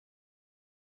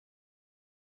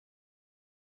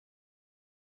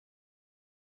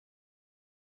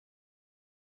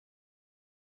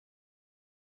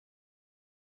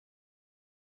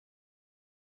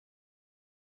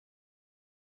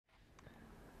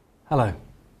Hello,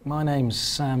 my name's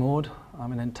Sam Ord.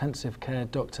 I'm an intensive care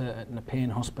doctor at Nepean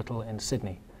Hospital in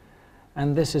Sydney.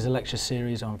 And this is a lecture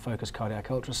series on focused cardiac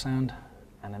ultrasound.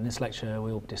 And in this lecture,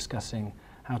 we'll be discussing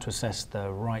how to assess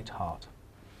the right heart.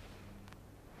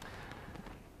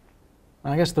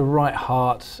 And I guess the right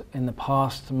heart in the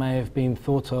past may have been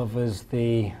thought of as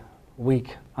the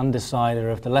weak undersider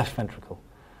of the left ventricle,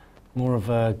 more of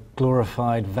a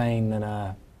glorified vein than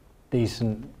a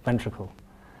decent ventricle.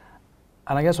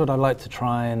 And I guess what I'd like to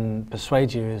try and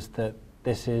persuade you is that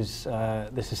this is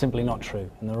simply not true.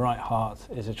 And the right heart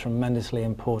is a tremendously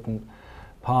important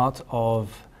part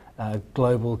of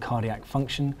global cardiac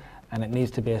function, and it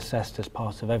needs to be assessed as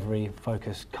part of every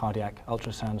focused cardiac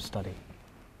ultrasound study.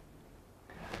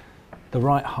 The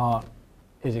right heart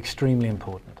is extremely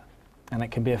important, and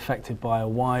it can be affected by a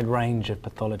wide range of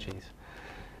pathologies,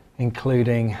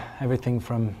 including everything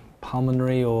from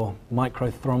pulmonary or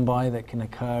microthrombi that can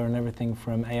occur in everything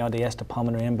from ARDS to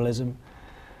pulmonary embolism.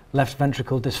 Left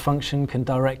ventricle dysfunction can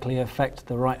directly affect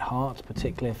the right heart,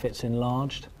 particularly if it's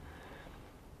enlarged.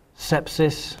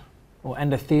 Sepsis or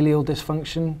endothelial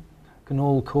dysfunction can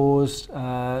all cause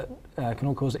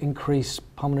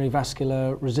increased pulmonary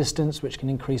vascular resistance, which can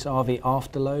increase RV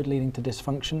afterload, leading to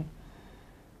dysfunction.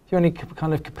 If you have any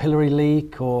kind of capillary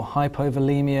leak or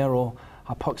hypovolemia or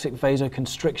hypoxic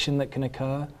vasoconstriction that can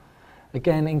occur,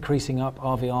 again increasing up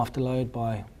RV afterload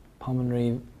by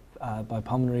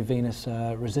pulmonary venous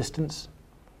resistance.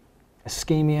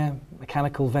 Ischemia,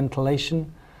 mechanical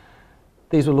ventilation,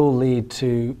 these will all lead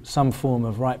to some form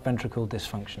of right ventricle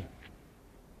dysfunction.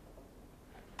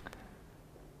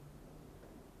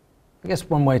 I guess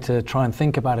one way to try and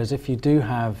think about it is if you do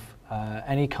have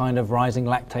any kind of rising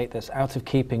lactate that's out of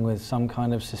keeping with some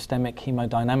kind of systemic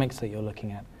hemodynamics that you're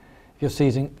looking at. If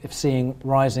you're seeing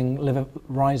rising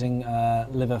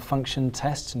liver function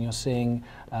tests and you're seeing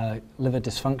liver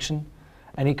dysfunction,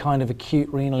 any kind of acute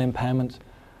renal impairment,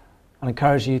 I'd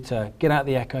encourage you to get out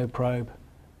the echo probe,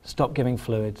 stop giving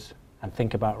fluids, and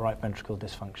think about right ventricle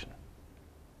dysfunction.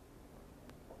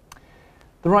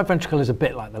 The right ventricle is a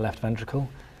bit like the left ventricle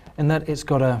in that it's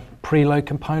got a preload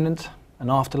component, an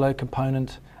afterload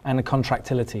component, and a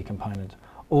contractility component,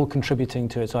 all contributing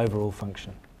to its overall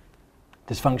function.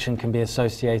 Dysfunction can be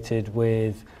associated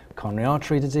with coronary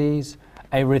artery disease,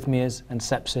 arrhythmias, and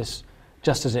sepsis,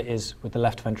 just as it is with the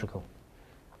left ventricle.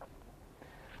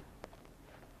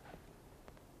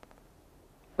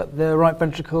 But the right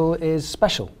ventricle is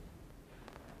special.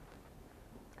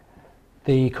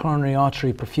 The coronary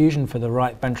artery perfusion for the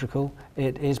right ventricle,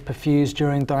 it is perfused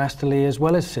during diastole as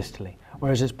well as systole,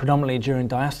 whereas it's predominantly during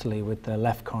diastole with the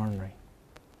left coronary.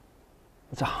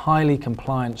 It's a highly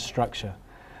compliant structure,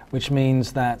 which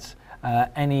means that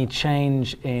any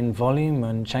change in volume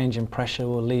and change in pressure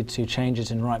will lead to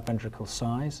changes in right ventricle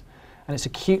size. And it's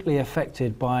acutely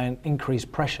affected by an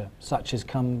increased pressure, such as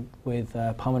come with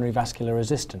pulmonary vascular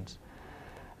resistance.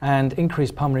 And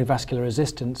increased pulmonary vascular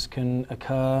resistance can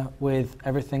occur with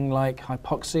everything like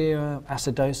hypoxia,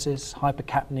 acidosis,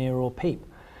 hypercapnia, or PEEP.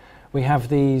 We have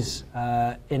these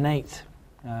innate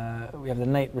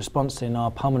response in our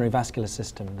pulmonary vascular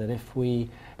system that if we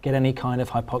get any kind of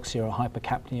hypoxia or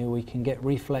hypercapnia, we can get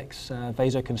reflex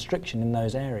vasoconstriction in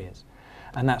those areas.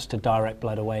 And that's to direct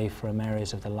blood away from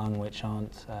areas of the lung which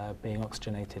aren't being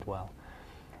oxygenated well.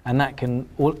 And that can,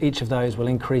 each of those will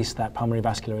increase that pulmonary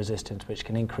vascular resistance, which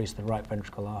can increase the right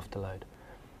ventricle afterload.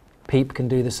 PEEP can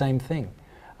do the same thing.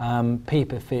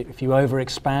 PEEP, if you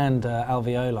overexpand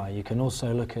alveoli, you can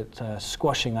also look at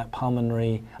squashing that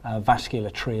pulmonary vascular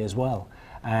tree as well.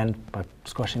 And by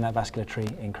squashing that vascular tree,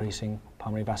 increasing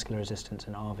pulmonary vascular resistance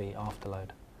and RV afterload.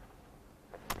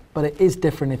 But it is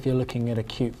different if you're looking at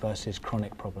acute versus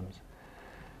chronic problems.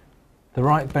 The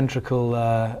right ventricle,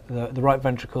 the right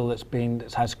ventricle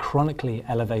that has chronically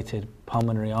elevated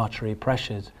pulmonary artery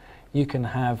pressures, you can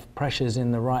have pressures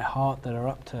in the right heart that are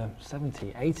up to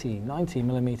 70, 80, 90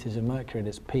 millimeters of mercury at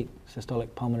its peak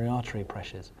systolic pulmonary artery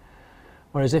pressures.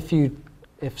 Whereas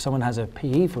if someone has a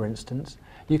PE, for instance,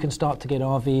 you can start to get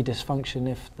RV dysfunction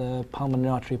if the pulmonary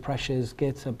artery pressures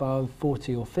get above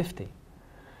 40 or 50.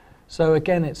 So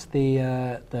again, it's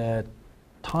the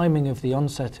timing of the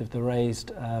onset of the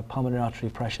raised pulmonary artery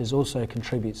pressures also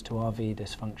contributes to RV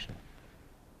dysfunction.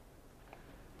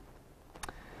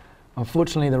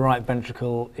 Unfortunately, the right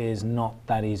ventricle is not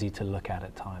that easy to look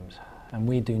at times, and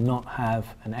we do not have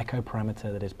an echo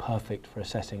parameter that is perfect for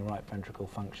assessing right ventricle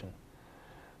function.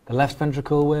 The left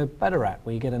ventricle we're better at.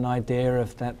 We get an idea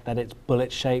of that it's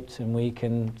bullet-shaped and we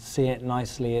can see it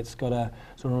nicely. It's got a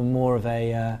sort of more of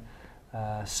a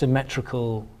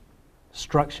symmetrical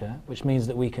structure, which means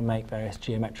that we can make various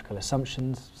geometrical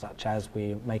assumptions, such as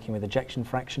we're making with ejection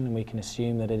fraction, and we can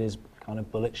assume that it is kind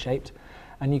of bullet-shaped,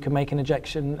 and you can make an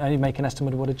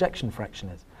estimate of what ejection fraction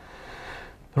is.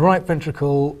 The right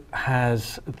ventricle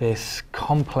has this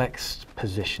complex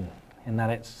position in that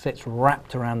it sits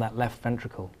wrapped around that left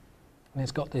ventricle, and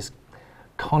it's got this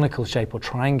conical shape or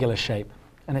triangular shape,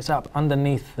 and it's up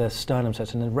underneath the sternum, so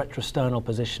it's in a retrosternal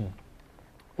position.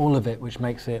 All of it which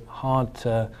makes it hard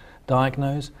to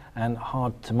diagnose and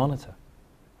hard to monitor.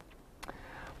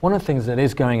 One of the things that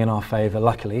is going in our favour,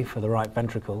 luckily, for the right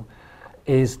ventricle,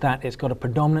 is that it's got a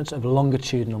predominance of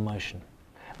longitudinal motion.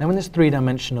 Now in this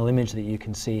three-dimensional image that you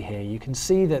can see here, you can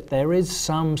see that there is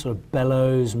some sort of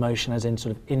bellows motion, as in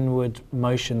sort of inward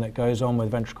motion that goes on with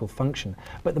ventricle function.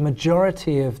 But the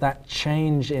majority of that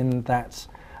change in that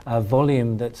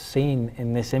volume that's seen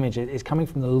in this image is coming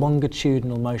from the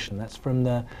longitudinal motion. That's from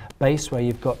the base where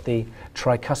you've got the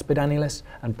tricuspid annulus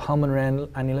and pulmonary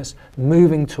annulus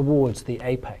moving towards the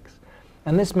apex.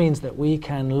 And this means that we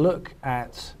can look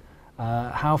at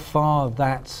how far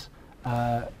that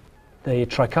the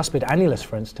tricuspid annulus,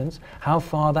 for instance, how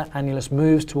far that annulus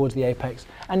moves towards the apex,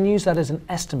 and use that as an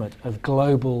estimate of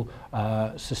global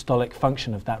systolic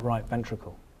function of that right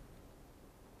ventricle.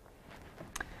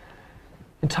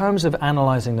 In terms of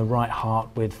analysing the right heart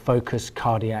with focused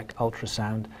cardiac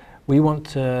ultrasound, we want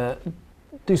to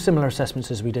do similar assessments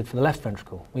as we did for the left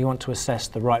ventricle. We want to assess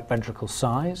the right ventricle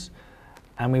size,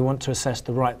 and we want to assess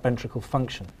the right ventricle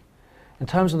function. In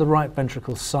terms of the right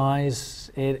ventricle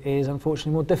size, it is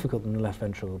unfortunately more difficult than the left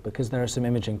ventricle because there are some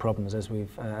imaging problems, as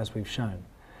we've shown.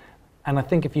 And I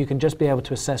think if you can just be able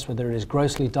to assess whether it is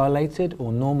grossly dilated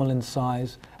or normal in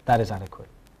size, that is adequate.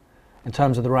 In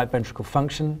terms of the right ventricle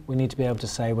function, we need to be able to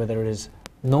say whether it is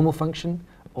normal function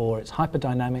or it's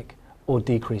hyperdynamic or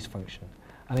decreased function.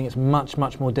 I think it's much,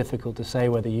 much more difficult to say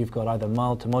whether you've got either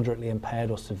mild to moderately impaired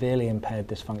or severely impaired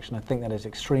dysfunction. I think that is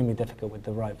extremely difficult with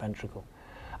the right ventricle.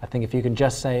 I think if you can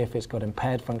just say if it's got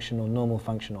impaired function or normal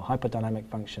function or hyperdynamic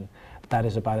function, that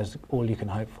is about all you can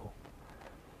hope for.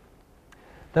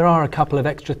 There are a couple of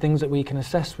extra things that we can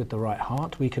assess with the right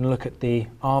heart. We can look at the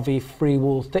RV free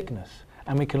wall thickness,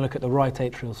 and we can look at the right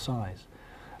atrial size.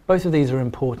 Both of these are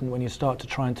important when you start to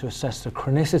try to assess the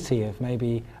chronicity of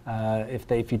maybe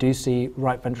if you do see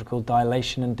right ventricle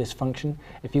dilation and dysfunction.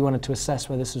 If you wanted to assess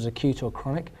whether this was acute or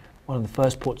chronic, one of the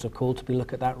first ports of call to be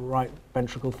look at that right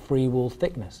ventricle free wall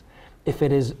thickness. If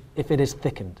it is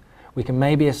thickened, we can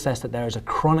maybe assess that there is a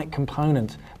chronic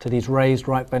component to these raised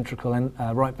right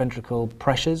ventricle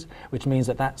pressures, which means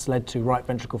that that's led to right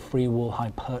ventricle free wall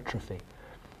hypertrophy.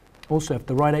 Also, if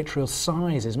the right atrial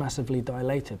size is massively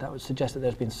dilated, that would suggest that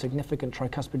there's been significant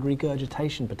tricuspid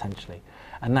regurgitation potentially,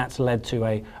 and that's led to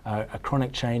a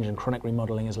chronic change, and chronic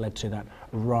remodeling has led to that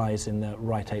rise in the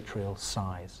right atrial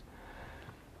size.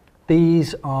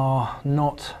 These are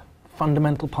not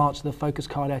fundamental parts of the focused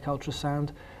cardiac ultrasound.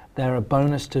 They're a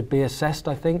bonus to be assessed,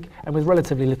 I think, and with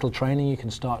relatively little training you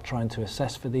can start trying to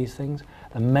assess for these things.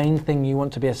 The main thing you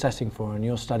want to be assessing for in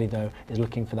your study, though, is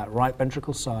looking for that right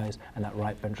ventricle size and that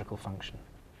right ventricle function.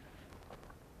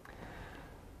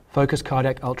 Focused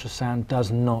cardiac ultrasound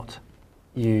does not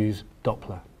use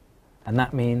Doppler, and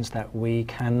that means that we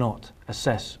cannot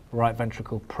assess right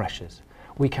ventricle pressures.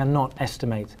 We cannot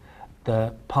estimate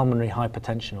the pulmonary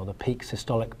hypertension or the peak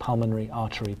systolic pulmonary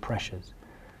artery pressures.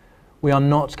 We are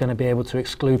not going to be able to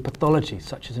exclude pathology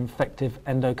such as infective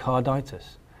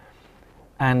endocarditis,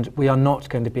 and we are not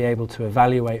going to be able to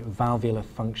evaluate valvular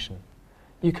function.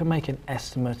 You can make an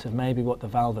estimate of maybe what the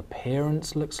valve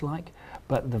appearance looks like,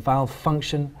 but the valve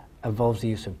function involves the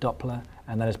use of Doppler,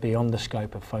 and that is beyond the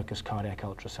scope of focused cardiac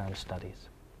ultrasound studies.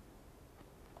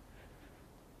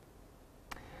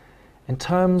 In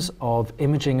terms of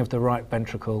imaging of the right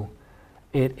ventricle,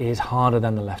 it is harder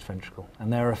than the left ventricle,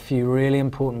 and there are a few really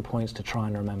important points to try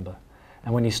and remember.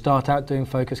 And when you start out doing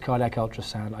focused cardiac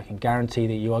ultrasound, I can guarantee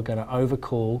that you are going to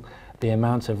overcall the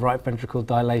amount of right ventricle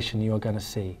dilation you are going to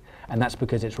see, and that's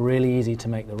because it's really easy to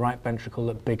make the right ventricle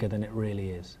look bigger than it really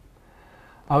is.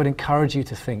 I would encourage you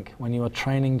to think, when you are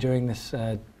training during this,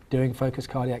 doing focused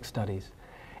cardiac studies,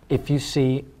 if you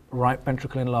see right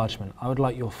ventricle enlargement, I would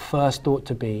like your first thought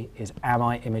to be is, am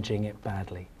I imaging it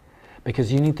badly?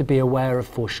 Because you need to be aware of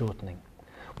foreshortening.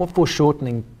 What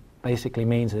foreshortening basically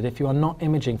means that if you are not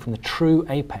imaging from the true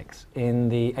apex in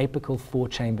the apical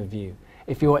four-chamber view,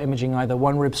 if you are imaging either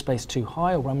one rib space too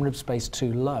high or one rib space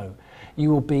too low, you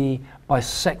will be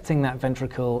bisecting that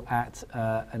ventricle at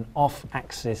an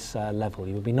off-axis level.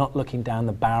 You will be not looking down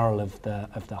the barrel of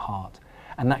the heart,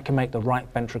 and that can make the right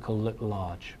ventricle look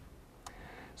large.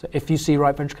 So if you see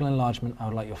right ventricular enlargement, I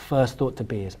would like your first thought to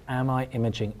be is, am I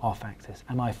imaging off axis?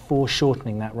 Am I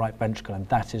foreshortening that right ventricle, and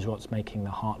that is what's making the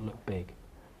heart look big?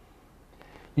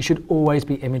 You should always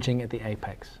be imaging at the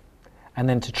apex. And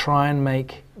then to try and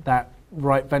make that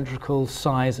right ventricle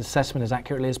size assessment as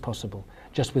accurately as possible,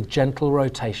 just with gentle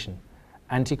rotation,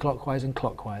 anti-clockwise and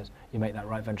clockwise, you make that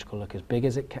right ventricle look as big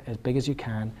as you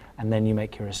can, and then you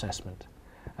make your assessment.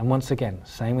 And once again,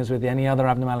 same as with any other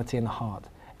abnormality in the heart,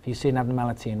 if you see an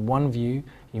abnormality in one view,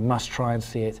 you must try and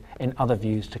see it in other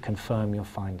views to confirm your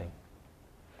finding.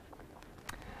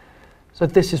 So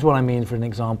this is what I mean for an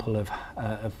example of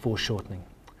foreshortening.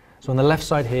 So on the left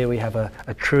side here we have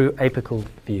a true apical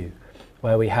view,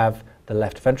 where we have the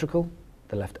left ventricle,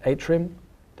 the left atrium,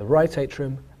 the right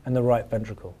atrium, and the right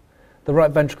ventricle. The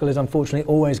right ventricle is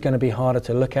unfortunately always going to be harder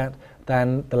to look at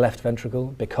than the left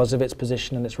ventricle because of its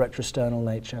position and its retrosternal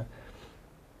nature.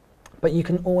 But you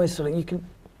can always you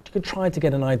can try to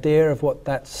get an idea of what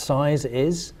that size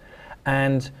is,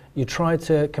 and you try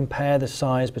to compare the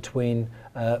size between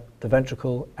the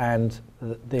ventricle and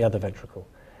the other ventricle.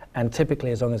 And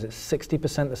typically, as long as it's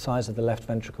 60% the size of the left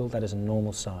ventricle, that is a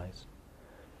normal size.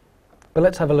 But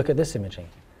let's have a look at this imaging.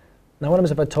 Now, what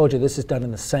happens if I told you this is done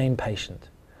in the same patient?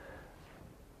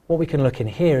 What we can look in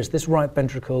here is this right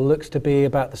ventricle looks to be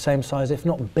about the same size, if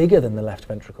not bigger than the left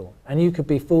ventricle. And you could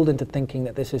be fooled into thinking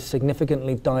that this is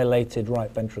significantly dilated right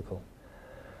ventricle.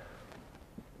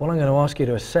 What I'm going to ask you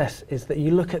to assess is that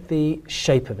you look at the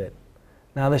shape of it.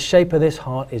 Now, the shape of this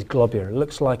heart is globular. It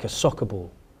looks like a soccer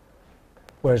ball.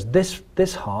 Whereas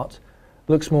this heart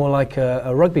looks more like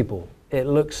a rugby ball. It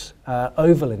looks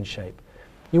oval in shape.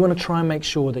 You want to try and make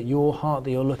sure that your heart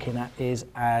that you're looking at is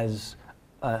as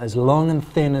long and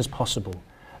thin as possible,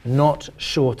 not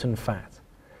short and fat.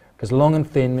 Because long and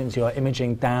thin means you are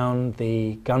imaging down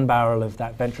the gun barrel of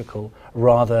that ventricle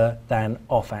rather than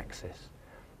off axis.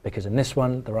 Because in this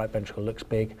one, the right ventricle looks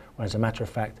big, when as a matter of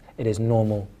fact, it is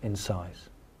normal in size.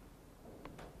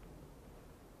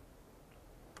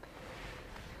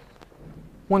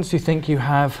 Once you think you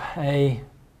have a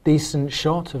decent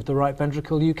shot of the right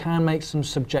ventricle, you can make some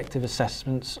subjective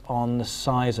assessments on the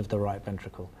size of the right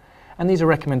ventricle. And these are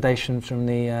recommendations from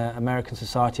the American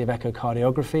Society of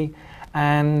Echocardiography,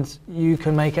 and you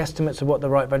can make estimates of what the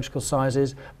right ventricle size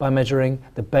is by measuring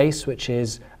the base, which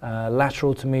is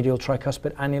lateral to medial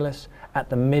tricuspid annulus, at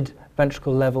the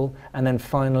mid-ventricle level, and then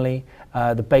finally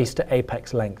the base to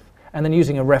apex length. And then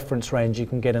using a reference range, you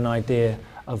can get an idea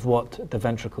of what the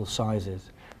ventricle size is.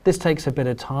 This takes a bit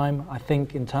of time. I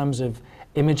think in terms of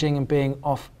imaging and being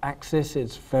off axis,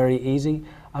 it's very easy.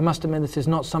 I must admit this is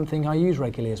not something I use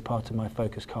regularly as part of my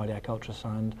focused cardiac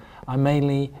ultrasound. I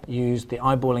mainly use the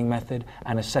eyeballing method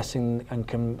and assessing and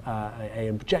an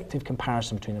objective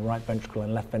comparison between the right ventricle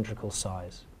and left ventricle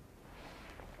size.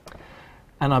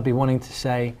 And I'd be wanting to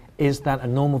say, is that a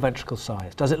normal ventricle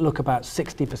size? Does it look about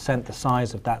 60% the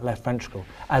size of that left ventricle,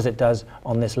 as it does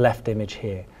on this left image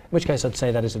here? In which case I'd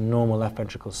say that is a normal left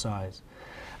ventricle size.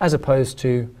 As opposed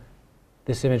to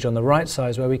this image on the right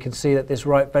side, where we can see that this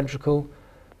right ventricle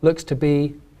looks to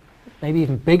be maybe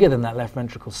even bigger than that left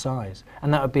ventricle size.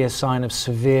 And that would be a sign of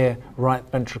severe right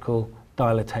ventricle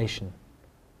dilatation.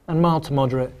 And mild to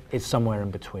moderate is somewhere in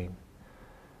between.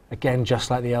 Again, just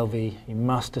like the LV, you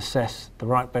must assess the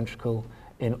right ventricle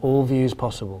in all views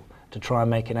possible to try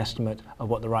and make an estimate of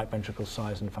what the right ventricle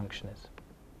size and function is.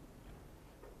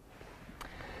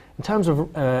 In terms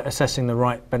of assessing the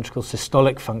right ventricle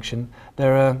systolic function,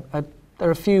 there are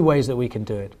a few ways that we can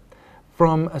do it.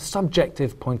 From a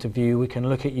subjective point of view, we can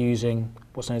look at using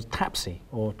what's known as TAPSE,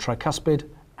 or tricuspid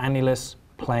annulus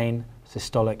plane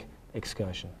systolic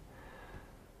excursion.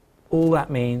 All that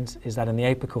means is that in the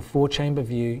apical four-chamber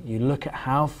view, you look at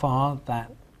how far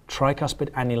that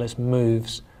tricuspid annulus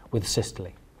moves with systole.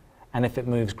 And if it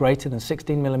moves greater than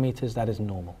 16 millimeters, that is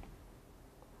normal.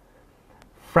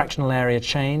 Fractional area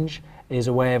change is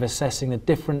a way of assessing the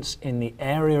difference in the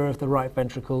area of the right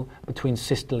ventricle between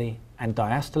systole and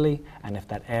diastole, and if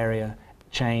that area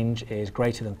change is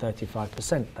greater than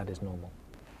 35%, that is normal.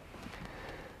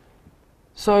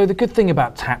 So the good thing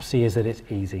about TAPSE is that it's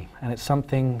easy, and it's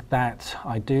something that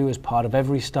I do as part of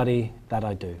every study that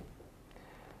I do.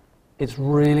 It's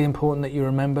really important that you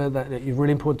remember that it's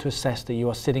really important to assess that you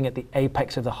are sitting at the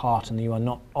apex of the heart and that you are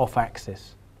not off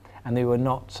axis. And you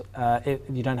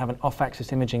don't have an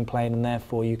off-axis imaging plane, and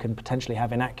therefore you can potentially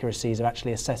have inaccuracies of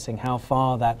actually assessing how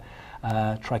far that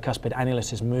tricuspid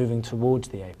annulus is moving towards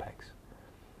the apex.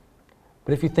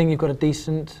 But if you think you've got a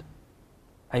decent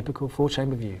apical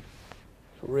four-chamber view,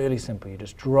 it's really simple. You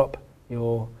just drop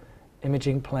your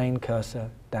imaging plane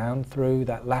cursor down through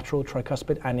that lateral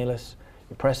tricuspid annulus,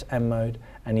 you press M mode,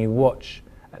 and you watch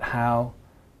at how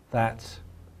that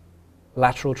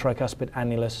lateral tricuspid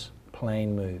annulus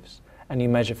plane moves. And you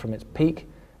measure from its peak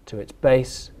to its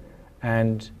base,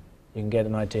 and you can get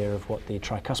an idea of what the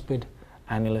tricuspid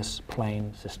annulus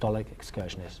plane systolic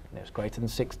excursion is. And if it's greater than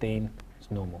 16,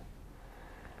 it's normal.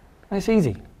 And it's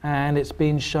easy, and it's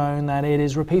been shown that it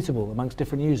is repeatable amongst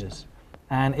different users.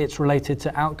 And it's related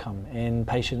to outcome in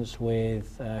patients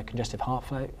with congestive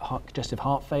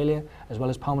heart failure as well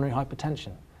as pulmonary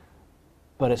hypertension.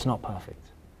 But it's not perfect.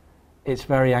 It's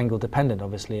very angle dependent,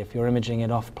 obviously. If you're imaging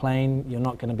it off plane, you're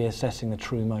not going to be assessing the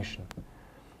true motion.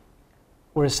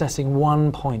 We're assessing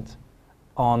one point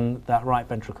on that right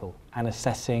ventricle and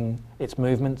assessing its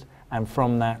movement, and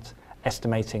from that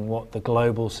estimating what the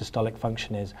global systolic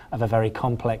function is of a very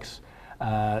complex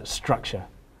structure.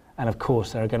 And of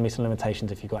course, there are going to be some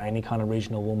limitations if you've got any kind of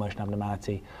regional wall motion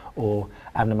abnormality or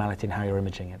abnormality in how you're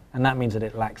imaging it. And that means that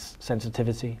it lacks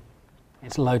sensitivity,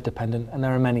 it's load dependent, and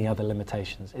there are many other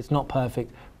limitations. It's not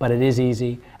perfect, but it is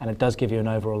easy, and it does give you an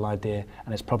overall idea,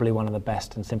 and it's probably one of the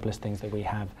best and simplest things that we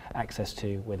have access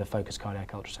to with a focused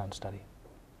cardiac ultrasound study.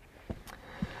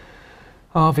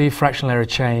 RV fractional error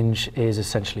change is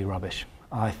essentially rubbish.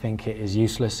 I think it is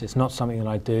useless. It's not something that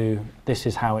I do. This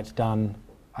is how it's done.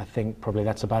 I think probably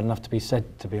that's about enough to be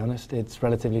said, to be honest. It's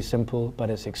relatively simple, but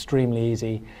it's extremely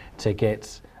easy to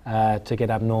get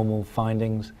abnormal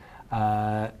findings.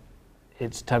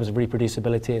 It's in terms of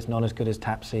reproducibility, it's not as good as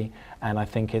TAPSE, and I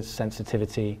think its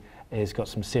sensitivity has got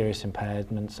some serious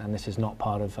impairments, and this is not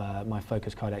part of my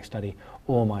focused cardiac study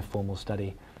or my formal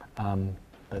study,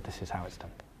 but this is how it's done.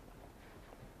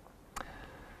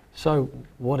 So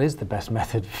what is the best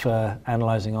method for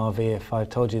analysing RV if I've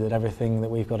told you that everything that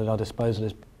we've got at our disposal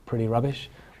is pretty rubbish?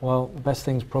 Well, the best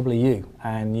thing's probably you,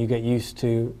 and you get used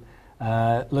to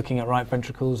looking at right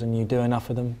ventricles, and you do enough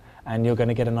of them, and you're going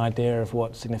to get an idea of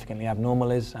what significantly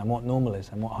abnormal is and what normal is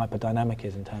and what hyperdynamic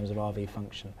is in terms of RV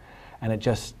function. And it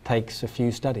just takes a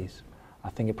few studies. I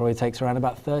think it probably takes around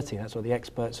about 30. That's what the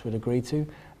experts would agree to,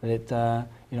 that it,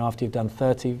 after you've done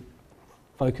 30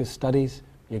 focused studies,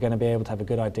 you're going to be able to have a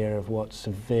good idea of what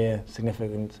severe,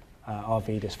 significant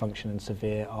RV dysfunction and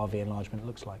severe RV enlargement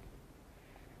looks like.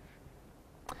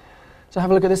 So have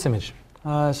a look at this image.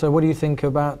 So what do you think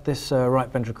about this right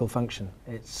ventricle function?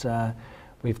 It's,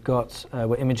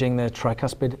 we're imaging the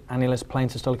tricuspid annulus plane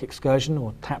systolic excursion,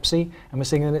 or TAPSE, and we're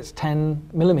seeing that it's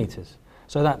 10 millimeters.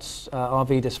 So that's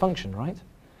RV dysfunction, right?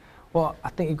 Well, I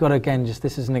think you've got to, again,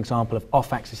 this is an example of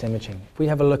off-axis imaging. If we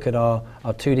have a look at our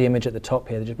 2D image at the top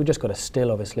here, we've just got a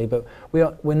still, obviously, but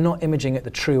we're not imaging at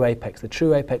the true apex. The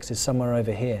true apex is somewhere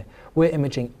over here. We're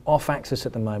imaging off-axis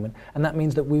at the moment, and that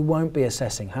means that we won't be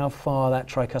assessing how far that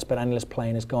tricuspid annulus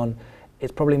plane has gone.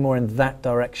 It's probably more in that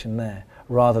direction there,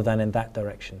 rather than in that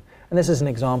direction. And this is an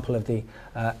example of the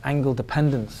angle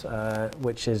dependence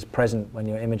which is present when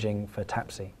you're imaging for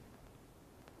TAPSE.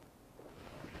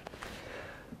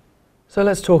 So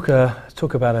let's talk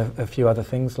about a few other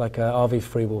things, like RV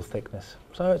free wall thickness.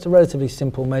 So it's a relatively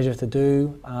simple measure to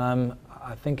do.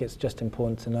 I think it's just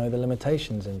important to know the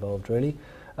limitations involved, really.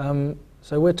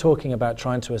 So we're talking about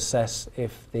trying to assess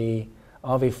if the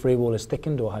RV free wall is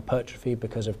thickened or hypertrophied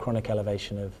because of chronic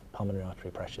elevation of pulmonary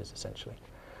artery pressures, essentially.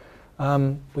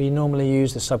 We normally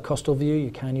use the subcostal view.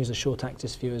 You can use a short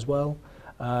axis view as well.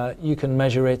 You can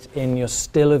measure it in your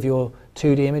still of your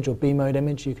 2D image or B-mode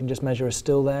image. You can just measure a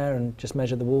still there and just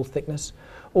measure the wall thickness.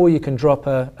 Or you can drop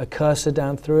a cursor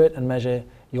down through it and measure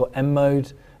your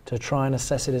M-mode to try and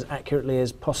assess it as accurately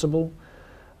as possible.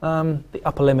 The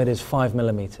upper limit is 5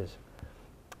 millimeters.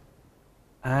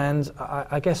 And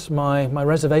I guess my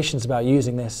reservations about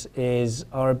using this is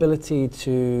our ability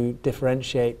to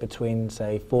differentiate between,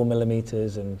 say, 4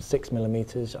 millimeters and 6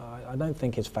 millimeters. I don't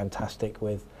think it's fantastic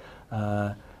with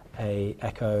a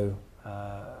echo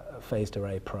phased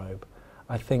array probe.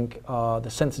 I think the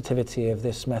sensitivity of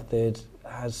this method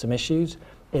has some issues.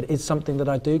 It is something that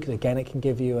I do because, again, it can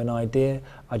give you an idea.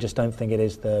 I just don't think it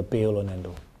is the be-all and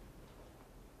end-all.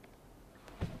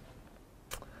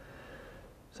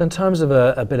 So in terms of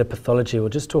a bit of pathology, we'll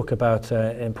just talk about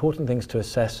important things to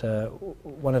assess.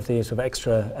 One of the sort of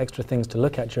extra things to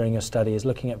look at during your study is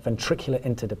looking at ventricular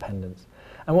interdependence.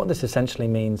 And what this essentially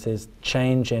means is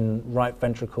change in right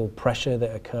ventricle pressure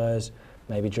that occurs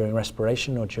maybe during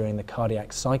respiration or during the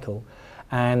cardiac cycle.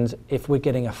 And if we're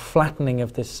getting a flattening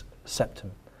of this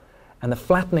septum, and the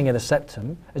flattening of the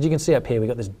septum, as you can see up here, we've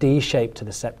got this D shape to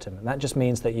the septum. And that just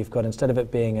means that you've got, instead of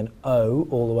it being an O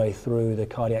all the way through the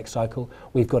cardiac cycle,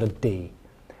 we've got a D.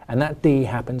 And that D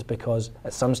happens because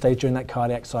at some stage during that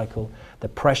cardiac cycle, the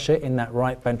pressure in that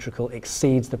right ventricle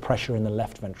exceeds the pressure in the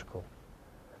left ventricle.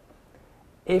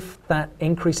 if that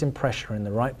increase in pressure in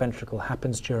the right ventricle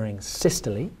happens during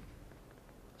systole,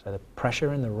 so the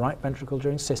pressure in the right ventricle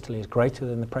during systole is greater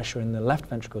than the pressure in the left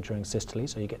ventricle during systole,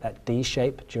 so you get that D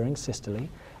shape during systole,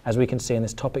 as we can see in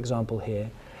this top example here,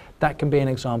 that can be an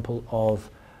example of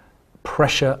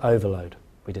pressure overload,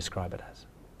 we describe it as.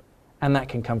 And that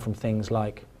can come from things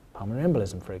like pulmonary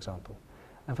embolism, for example.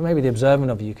 And for maybe the observant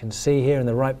of you can see here in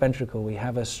the right ventricle we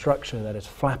have a structure that is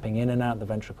flapping in and out the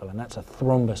ventricle, and that's a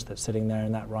thrombus that's sitting there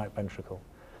in that right ventricle.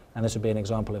 And this would be an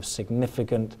example of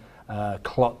significant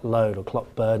clot load or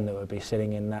clot burden that would be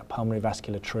sitting in that pulmonary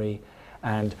vascular tree,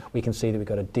 and we can see that we've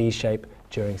got a D shape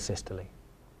during systole.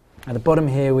 At the bottom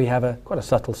here we have quite a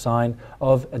subtle sign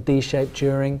of a D shape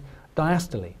during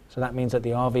diastole. So that means that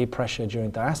the RV pressure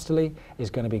during diastole is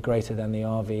going to be greater than the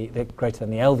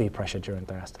LV pressure during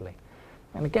diastole.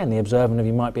 And again, the observant of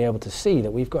you might be able to see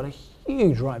that we've got a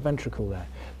huge right ventricle there.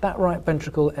 That right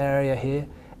ventricle area here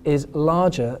is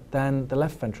larger than the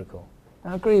left ventricle.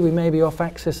 I agree, we may be off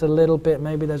axis a little bit.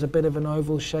 Maybe there's a bit of an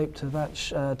oval shape to that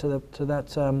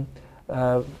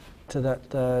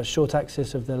short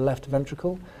axis of the left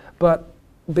ventricle, but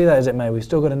be that as it may, we've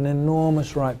still got an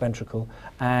enormous right ventricle,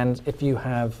 and if you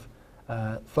have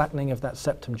flattening of that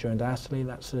septum during diastole,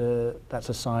 that's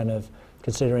a sign of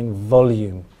considering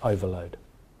volume overload.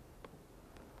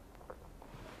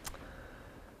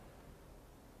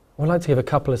 I'd like to give a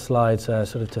couple of slides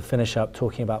sort of to finish up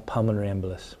talking about pulmonary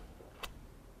embolus.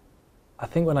 I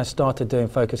think when I started doing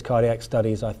focused cardiac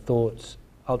studies, I thought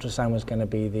ultrasound was going to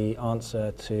be the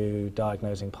answer to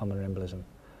diagnosing pulmonary embolism,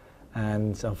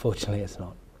 and unfortunately it's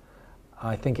not.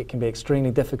 I think it can be extremely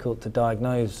difficult to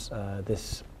diagnose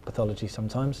this pathology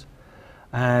sometimes,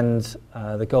 and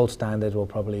the gold standard will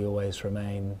probably always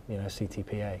remain,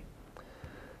 CTPA.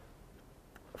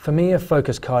 For me, a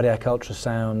focused cardiac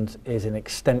ultrasound is an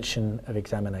extension of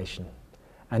examination.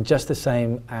 And just the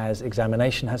same as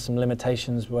examination has some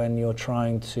limitations when you're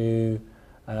trying to,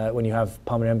 when you have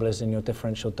pulmonary embolism in your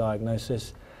differential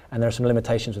diagnosis, and there are some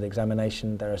limitations with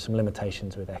examination, there are some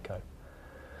limitations with echo.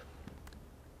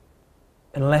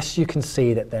 Unless you can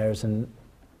see that there is an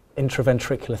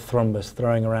intraventricular thrombus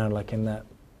throwing around like in that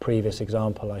previous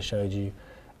example I showed you,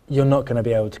 you're not going to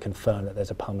be able to confirm that there's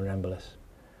a pulmonary embolus.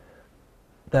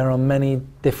 There are many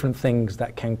different things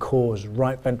that can cause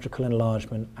right ventricle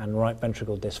enlargement and right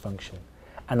ventricle dysfunction.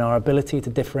 And our ability to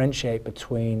differentiate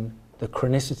between the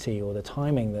chronicity or the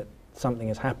timing that something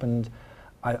has happened,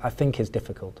 I think is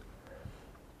difficult.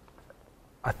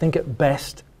 I think at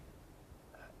best,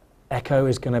 echo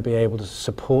is going to be able to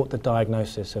support the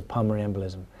diagnosis of pulmonary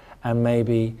embolism and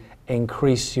maybe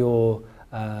increase your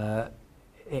sort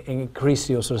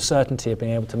of certainty of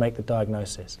being able to make the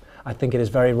diagnosis. I think it is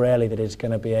very rarely that it's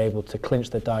going to be able to clinch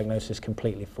the diagnosis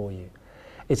completely for you.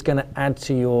 It's going to add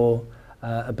to your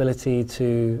ability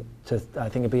to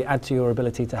add to your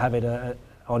ability to have it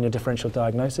on your differential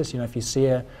diagnosis. If you see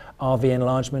a RV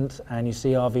enlargement and you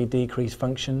see RV decreased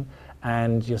function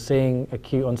and you're seeing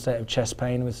acute onset of chest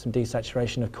pain with some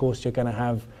desaturation, of course you're going to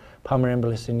have pulmonary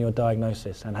embolus in your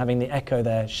diagnosis, and having the echo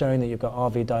there showing that you've got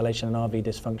RV dilation and RV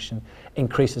dysfunction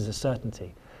increases the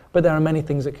certainty. But there are many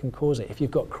things that can cause it. If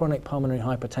you've got chronic pulmonary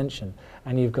hypertension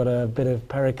and you've got a bit of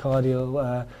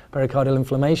pericardial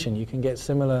inflammation, you can get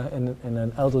similar in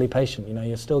an elderly patient.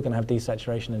 You're still going to have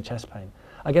desaturation and chest pain.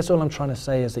 I guess all I'm trying to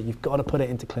say is that you've got to put it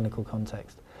into clinical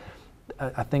context.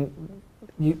 I think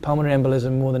pulmonary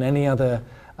embolism, more than any other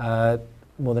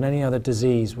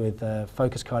disease with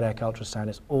focused cardiac ultrasound,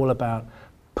 is all about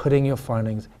putting your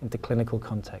findings into clinical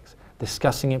context,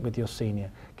 discussing it with your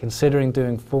senior, considering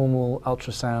doing formal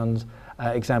ultrasound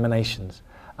examinations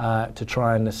to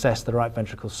try and assess the right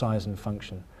ventricle size and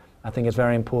function. I think it's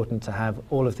very important to have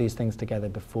all of these things together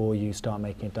before you start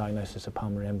making a diagnosis of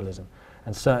pulmonary embolism.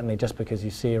 And certainly just because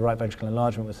you see a right ventricle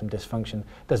enlargement with some dysfunction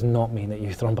does not mean that you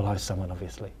thrombolyze someone,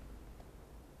 obviously.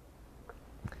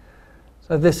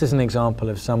 So this is an example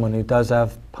of someone who does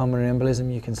have pulmonary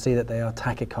embolism. You can see that they are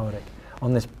tachycardic.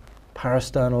 On this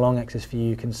parasternal long axis view,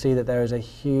 you can see that there is a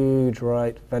huge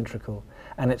right ventricle,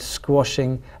 and it's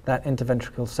squashing that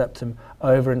interventricular septum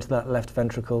over into that left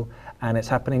ventricle, and it's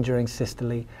happening during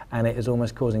systole, and it is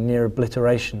almost causing near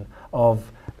obliteration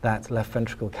of that left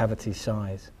ventricle cavity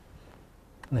size.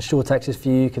 In the short axis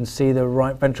view, you can see the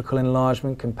right ventricle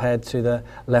enlargement compared to the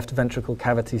left ventricle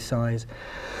cavity size.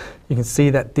 You can see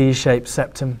that D-shaped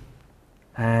septum,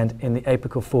 and in the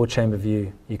apical four-chamber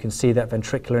view, you can see that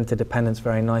ventricular interdependence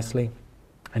very nicely,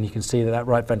 and you can see that that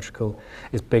right ventricle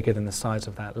is bigger than the size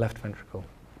of that left ventricle,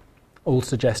 all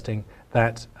suggesting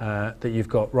that, that you've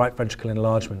got right ventricle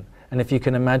enlargement. And if you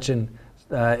can imagine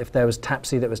if there was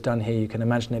TAPSE that was done here, you can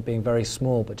imagine it being very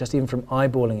small, but just even from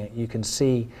eyeballing it, you can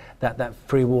see that that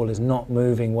free wall is not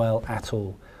moving well at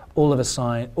all. All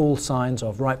signs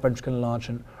of right ventricle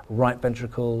enlargement, right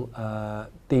ventricle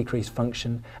decreased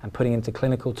function, and putting into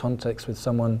clinical context with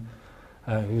someone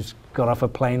who's got off a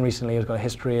plane recently, who's got a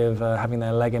history of having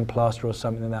their leg in plaster or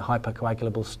something, in their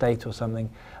hypercoagulable state or something,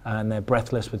 and they're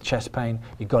breathless with chest pain,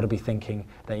 you've got to be thinking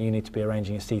that you need to be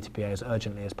arranging a CTPA as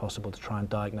urgently as possible to try and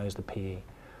diagnose the PE.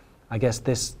 I guess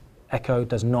this echo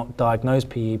does not diagnose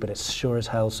PE, but it sure as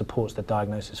hell supports the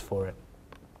diagnosis for it.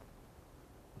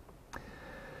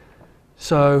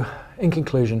 So, in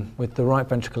conclusion, with the right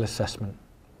ventricle assessment,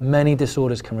 many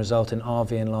disorders can result in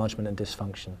RV enlargement and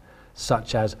dysfunction,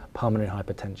 such as pulmonary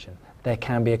hypertension. There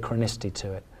can be a chronicity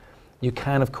to it. You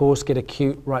can, of course, get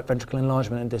acute right ventricle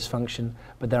enlargement and dysfunction,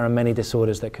 but there are many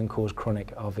disorders that can cause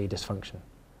chronic RV dysfunction.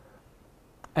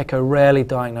 Echo rarely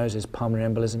diagnoses pulmonary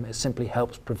embolism. It simply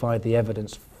helps provide the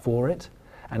evidence for it,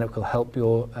 and it will help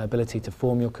your ability to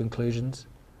form your conclusions.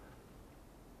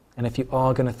 And if you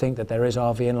are going to think that there is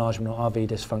RV enlargement or RV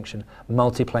dysfunction,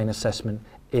 multiplane assessment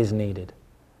is needed.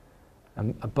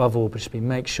 And above all, just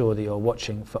make sure that you're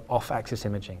watching for off-axis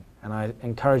imaging. And I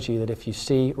encourage you that if you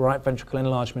see right ventricle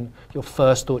enlargement, your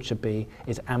first thought should be,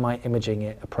 am I imaging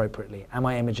it appropriately? Am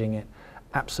I imaging it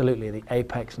absolutely at the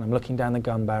apex and I'm looking down the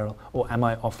gun barrel, or am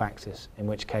I off-axis, in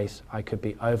which case I could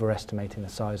be overestimating the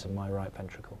size of my right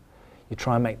ventricle. You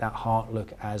try and make that heart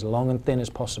look as long and thin as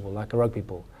possible, like a rugby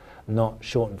ball, not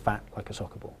short and fat like a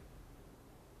soccer ball.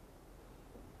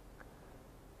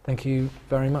 Thank you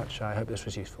very much. I hope this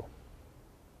was useful.